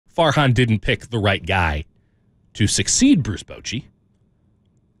Farhan didn't pick the right guy to succeed Bruce Bochy.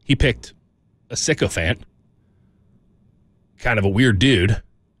 He picked a sycophant, kind of a weird dude,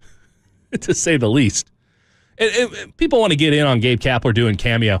 to say the least. And people want to get in on Gabe Kapler doing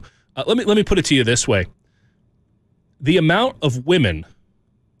Cameo. Let me put it to you this way. The amount of women,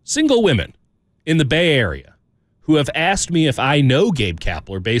 single women, in the Bay Area who have asked me if I know Gabe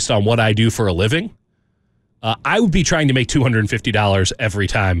Kapler based on what I do for a living, I would be trying to make $250 every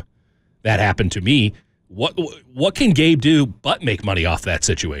time that happened to me. What can Gabe do but make money off that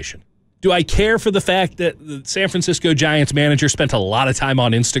situation? Do I care for the fact that the San Francisco Giants manager spent a lot of time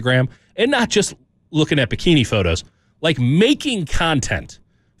on Instagram and not just looking at bikini photos, like making content,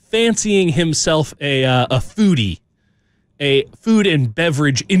 fancying himself a foodie, a food and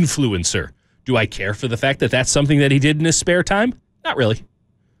beverage influencer? Do I care for the fact that that's something that he did in his spare time? Not really.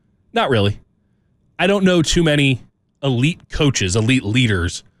 Not really. I don't know too many elite coaches, elite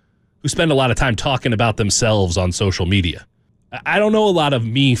leaders who spend a lot of time talking about themselves on social media. I don't know a lot of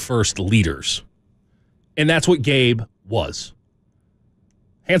me-first leaders. And that's what Gabe was.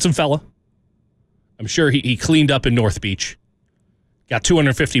 Handsome fella. I'm sure he cleaned up in North Beach. Got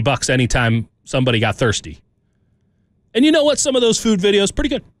 $250 anytime somebody got thirsty. And you know what? Some of those food videos, pretty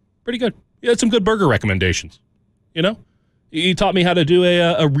good. Pretty good. He had some good burger recommendations. You know? He taught me how to do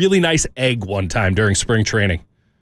a really nice egg one time during spring training.